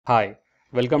Hi,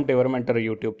 welcome to our Mentor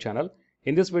YouTube channel.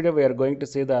 In this video, we are going to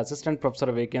see the assistant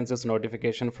professor vacancies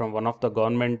notification from one of the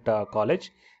government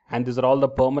college, and these are all the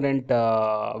permanent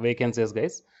vacancies,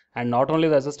 guys. And not only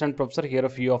the assistant professor, here a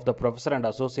few of the professor and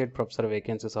associate professor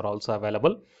vacancies are also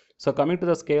available. So coming to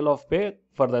the scale of pay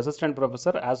for the assistant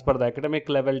professor, as per the academic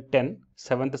level 10,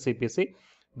 7th CPC,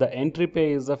 the entry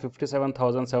pay is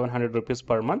 57,700 rupees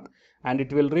per month, and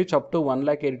it will reach up to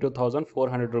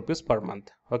 1,82,400 rupees per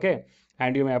month. Okay,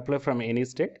 and you may apply from any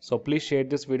state. So please share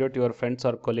this video to your friends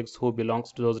or colleagues who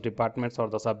belongs to those departments or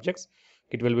the subjects.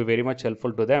 It will be very much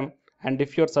helpful to them. And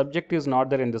if your subject is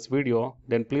not there in this video,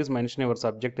 then please mention your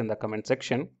subject in the comment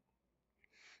section.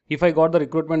 If I got the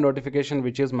recruitment notification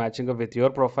which is matching up with your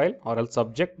profile or else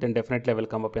subject, then definitely I will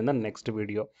come up in the next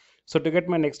video. So to get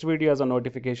my next video as a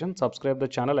notification, subscribe the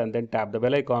channel and then tap the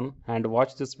bell icon and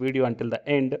watch this video until the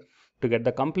end to get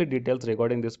the complete details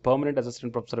regarding this permanent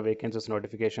assistant professor vacancies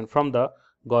notification from the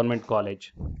government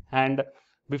college. And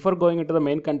before going into the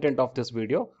main content of this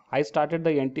video, I started the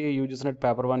NTA UGC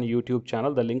Paper 1 YouTube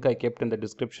channel. The link I kept in the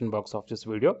description box of this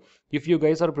video. If you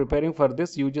guys are preparing for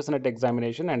this UGC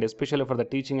examination and especially for the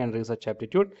teaching and research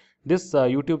aptitude, this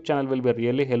YouTube channel will be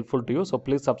really helpful to you. So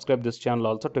please subscribe this channel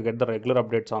also to get the regular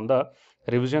updates on the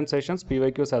revision sessions,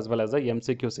 PYQs as well as the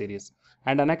MCQ series.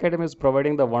 And Unacademy is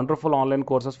providing the wonderful online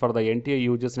courses for the NTA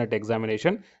UGC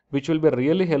examination, which will be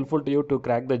really helpful to you to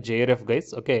crack the JRF,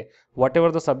 guys. Okay, whatever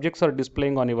the subjects are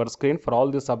displaying on your screen for all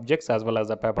the subjects as well as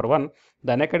the paper 1,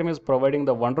 the Unacademy is providing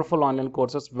the wonderful online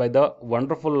courses by the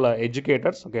wonderful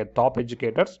educators, okay, top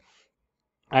educators.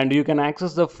 And you can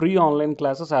access the free online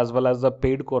classes as well as the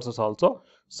paid courses also.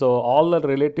 So all the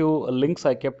relative links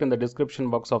I kept in the description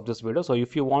box of this video. So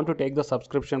if you want to take the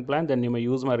subscription plan, then you may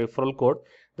use my referral code,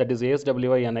 that is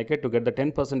ASWINIK, to get the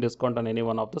 10% discount on any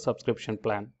one of the subscription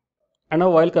plan. And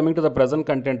now while coming to the present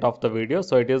content of the video,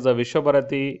 so it is the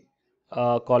Vishwabharati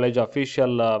college official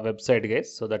website,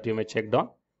 guys, so that you may check down.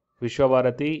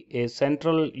 Vishwabharati, a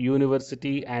central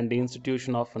university and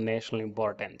institution of national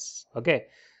importance. Okay,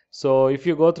 so if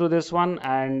you go through this one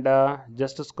and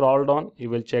just scroll down, you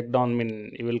will check down,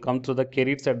 you will come through the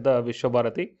careers at the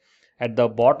Vishwabharati at the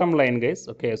bottom line, guys.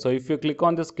 Okay, so if you click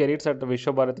on this careers at the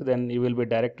Vishwabharati, then you will be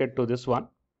directed to this one.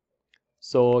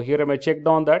 So here I may check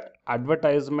down that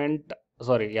advertisement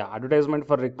for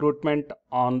recruitment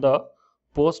on the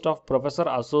post of professor,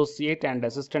 associate and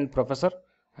assistant professor.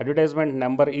 Advertisement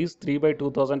number is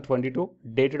 3/2022,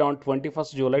 dated on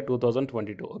 21st July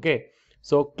 2022. Okay,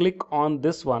 so click on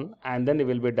this one and then you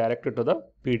will be directed to the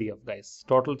PDF, guys.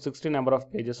 Total 60 number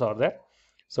of pages are there.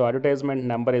 So advertisement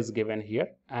number is given here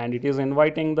and it is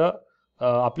inviting the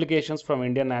applications from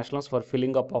Indian nationals for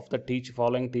filling up of the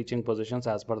following teaching positions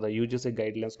as per the UGC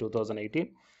guidelines 2018,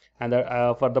 and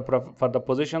for the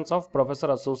positions of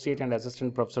professor, associate and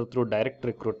assistant professor through direct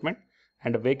recruitment,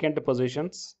 and vacant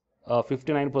positions,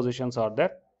 59 positions are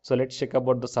there. So let's check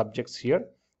about the subjects here.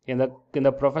 In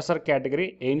the professor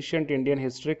category, ancient Indian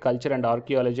history, culture and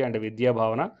archaeology and Vidya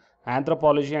Bhavana,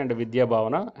 anthropology and Vidya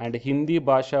Bhavana, and Hindi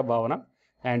Bhasha Bhavana,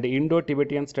 and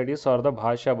Indo-Tibetan studies or the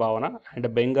Bhasha Bhavana,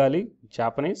 and Bengali,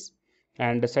 Japanese,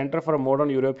 and Center for Modern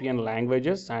European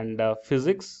Languages, and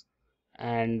physics,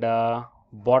 and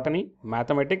botany,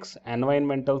 mathematics,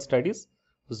 environmental studies,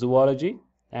 zoology,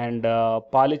 and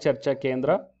Pali Charcha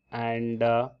Kendra, and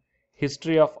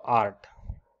history of art,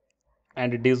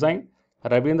 and design,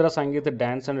 Rabindra Sangeet,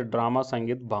 dance and drama,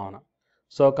 Sangeet Bhavana.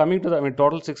 So coming to the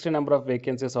total 60 number of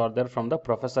vacancies are there from the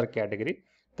professor category.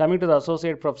 Coming to the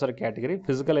associate professor category,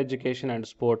 physical education and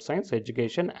sports science,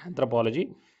 education,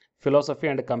 anthropology, philosophy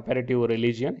and comparative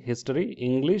religion, history,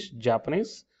 English,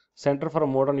 Japanese, Center for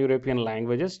Modern European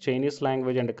Languages, Chinese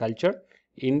language and culture,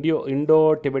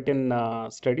 Indo-Tibetan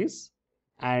studies,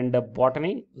 and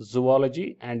botany,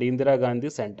 zoology, and Indira Gandhi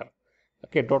Center.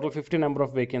 Okay, total 50 number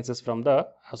of vacancies from the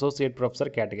associate professor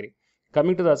category.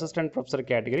 Coming to the assistant professor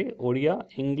category, Odia,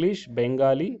 English,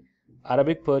 Bengali,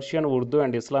 Arabic, Persian, Urdu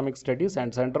and Islamic studies,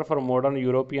 and Center for Modern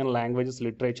European Languages,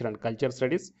 Literature and Culture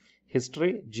Studies,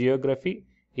 history, geography,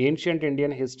 ancient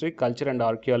Indian history, culture and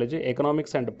archaeology,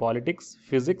 economics and politics,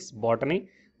 physics, botany,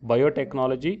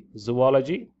 biotechnology,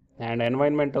 zoology and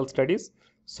environmental studies,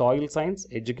 soil science,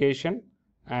 education,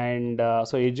 and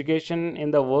so education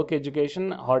in the work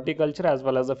education, horticulture as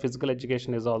well as the physical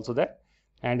education is also there,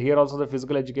 and here also the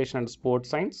physical education and sports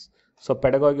science, so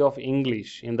pedagogy of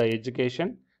English in the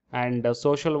education, and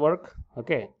social work,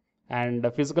 okay, and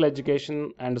physical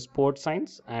education and sports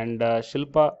science, and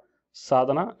Shilpa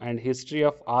Sadhana, and history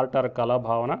of art or Kala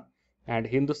Bhavana, and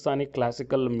Hindustani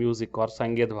classical music or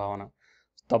Sangeet Bhavana.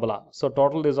 tabla. So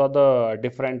total these are the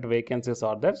different vacancies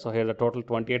are there. So here the total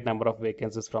 28 number of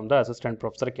vacancies from the assistant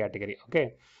professor category.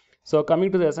 Okay. So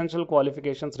coming to the essential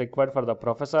qualifications required for the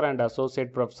professor and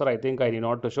associate professor, I think I need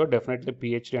not to show. Definitely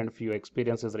PhD and few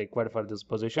experience is required for these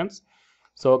positions.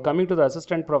 So coming to the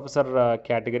assistant professor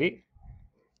category,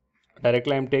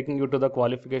 directly I am taking you to the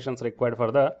qualifications required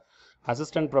for the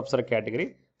assistant professor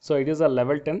category. So it is a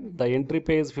level 10. The entry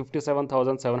pay is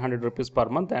 57,700 rupees per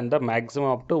month and the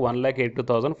maximum up to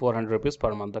 1,82,400 rupees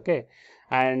per month. Okay.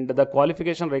 And the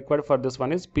qualification required for this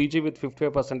one is PG with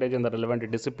 55% in the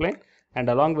relevant discipline, and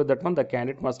along with that one the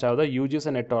candidate must have the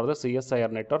UGC net or the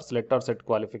CSIR net or SLET or SET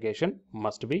qualification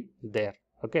must be there.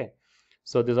 Okay.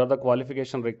 So these are the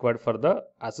qualification required for the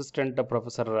assistant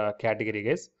professor category,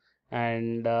 guys.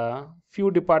 And few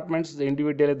departments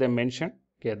individually they mention,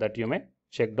 okay, that you may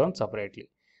check down separately.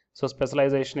 So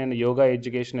specialization in yoga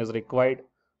education is required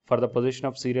for the position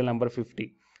of serial number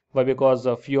 50. Why? Because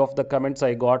a few of the comments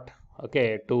I got,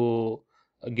 okay, to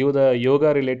give the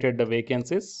yoga related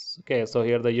vacancies. Okay, so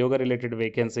here the yoga related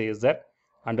vacancy is there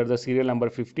under the serial number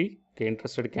 50. Okay,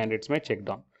 interested candidates may check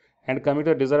down. And coming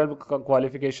to the desirable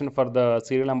qualification for the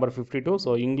serial number 52,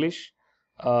 so English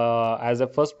as a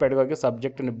first pedagogy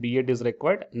subject in B.Ed is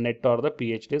required, net or the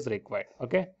PhD is required.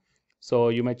 Okay, so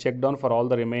you may check down for all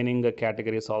the remaining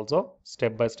categories also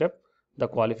step by step the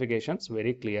qualifications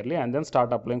very clearly, and then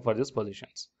start applying for these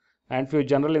positions. And few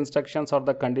general instructions or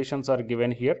the conditions are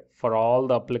given here for all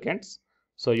the applicants.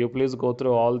 So you please go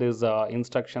through all these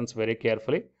instructions very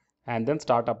carefully and then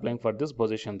start applying for these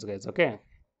positions, guys. Okay.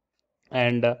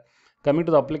 And coming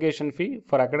to the application fee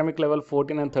for academic level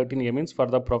 14 and 13A means for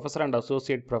the professor and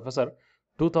associate professor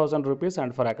 2,000 rupees,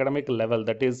 and for academic level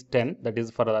that is 10, that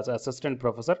is for assistant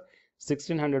professor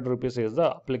 1,600 rupees is the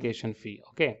application fee.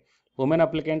 Okay. Women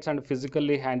applicants and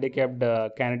physically handicapped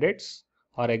candidates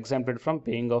are exempted from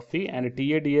paying of fee, and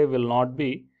TADA will not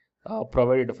be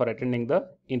provided for attending the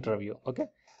interview. Okay.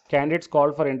 Candidates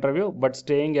called for interview but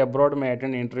staying abroad may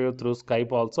attend interview through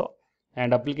Skype also,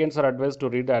 and applicants are advised to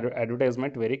read the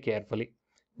advertisement very carefully.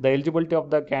 The eligibility of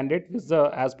the candidate is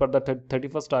as per the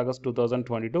 31st August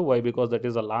 2022. Why? Because that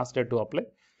is the last day to apply.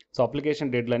 So application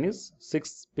deadline is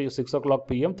 6 o'clock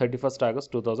PM 31st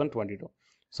August 2022.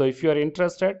 So if you are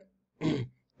interested,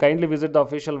 kindly visit the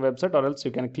official website, or else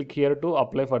you can click here to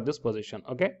apply for this position.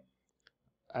 Okay,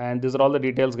 and these are all the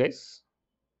details, guys,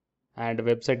 and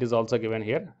website is also given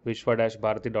here,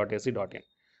 vishwa-bharati.ac.in.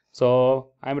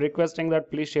 So I'm requesting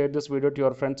that please share this video to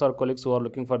your friends or colleagues who are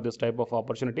looking for this type of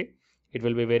opportunity. It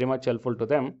will be very much helpful to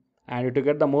them. And to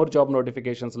get the more job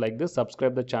notifications like this,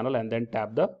 subscribe the channel and then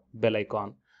tap the bell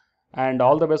icon. And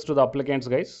all the best to the applicants,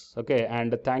 guys. Okay,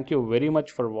 and thank you very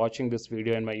much for watching this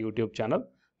video in my YouTube channel.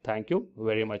 Thank you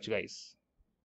very much, guys.